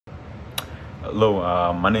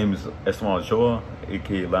Hello, my name is Esteban Ochoa,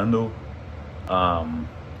 aka Lando, um,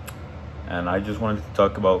 and I just wanted to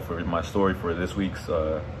talk about for my story for this week's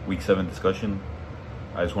week 7 discussion.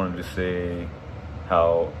 I just wanted to say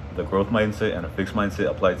how the growth mindset and a fixed mindset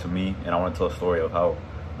applied to me, and I want to tell a story of how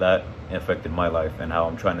that affected my life and how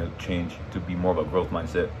I'm trying to change to be more of a growth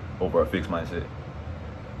mindset over a fixed mindset.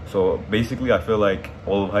 So basically, I feel like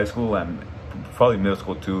all of high school and probably middle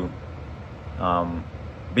school too,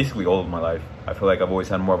 basically all of my life, I feel like I've always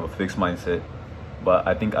had more of a fixed mindset. But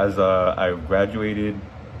I think as I graduated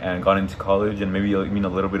and got into college, and maybe even a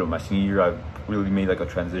little bit of my senior year, I've really made like a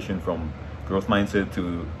transition from growth mindset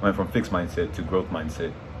to went from fixed mindset to growth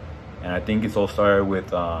mindset. And I think it's all started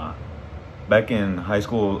with back in high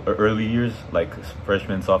school early years, like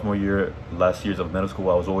freshman, sophomore year, last years of middle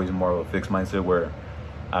school. I was always more of a fixed mindset where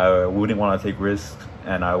I wouldn't want to take risks,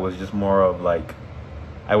 and I was just more of like,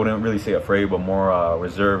 I wouldn't really say afraid, but more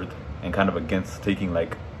reserved and kind of against taking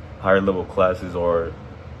like higher level classes or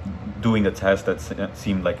doing a test that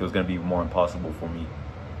seemed like it was going to be more impossible for me,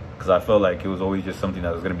 because I felt like it was always just something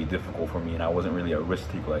that was going to be difficult for me, and I wasn't really a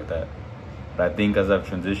risk taker like that. But I think as I've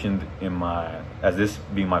transitioned as this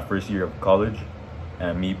being my first year of college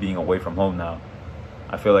and me being away from home now,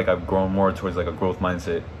 I feel like I've grown more towards like a growth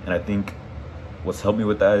mindset. And I think what's helped me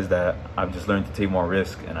with that is that I've just learned to take more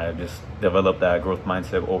risk, and I've just developed that growth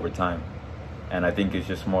mindset over time. And I think it's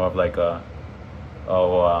just more of like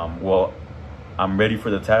well, I'm ready for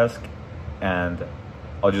the task, and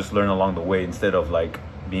I'll just learn along the way instead of like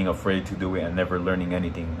being afraid to do it and never learning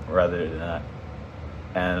anything rather than that.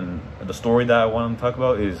 And the story that I want to talk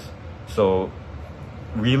about is, so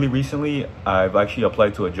really recently I've actually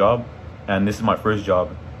applied to a job, and this is my first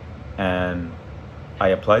job, and I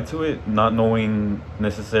applied to it not knowing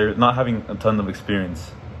not having a ton of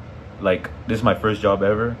experience. Like, this is my first job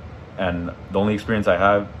ever, and the only experience I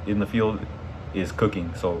have in the field is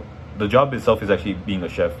cooking. So the job itself is actually being a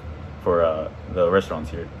chef for the restaurants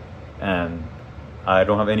here, and I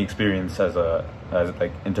don't have any experience as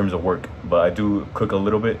like in terms of work, but I do cook a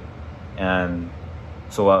little bit. And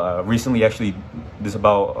so recently, actually, this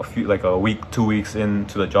about a week, 2 weeks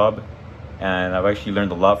into the job, and I've actually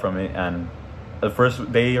learned a lot from it. And the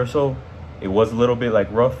first day or so, it was a little bit like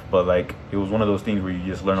rough, but like it was one of those things where you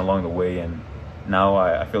just learn along the way. And now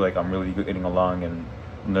I feel like I'm really getting along and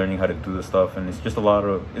learning how to do the stuff, and it's just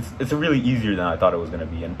it's really easier than I thought it was going to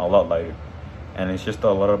be, and a lot lighter. And it's just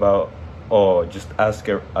a lot about just ask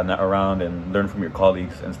around and learn from your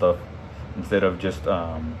colleagues and stuff, instead of just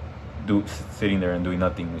sitting there and doing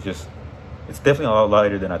nothing. It's definitely a lot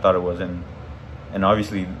lighter than I thought it was. And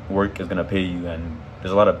obviously work is going to pay you, and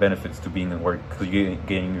there's a lot of benefits to being in work because you're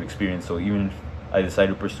getting your experience. So even if I decide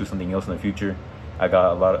to pursue something else in the future, I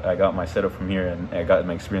got my setup from here, and I got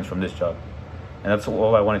my experience from this job. And that's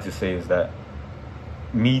all I wanted to say, is that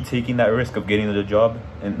me taking that risk of getting the job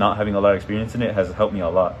and not having a lot of experience in it has helped me a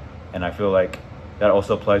lot. And I feel like that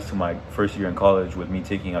also applies to my first year in college, with me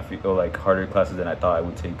taking, I feel like, harder classes than I thought I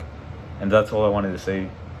would take. And that's all I wanted to say,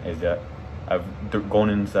 is that I've gone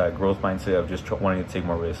into that growth mindset of just wanting to take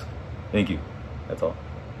more risk. Thank you. That's all.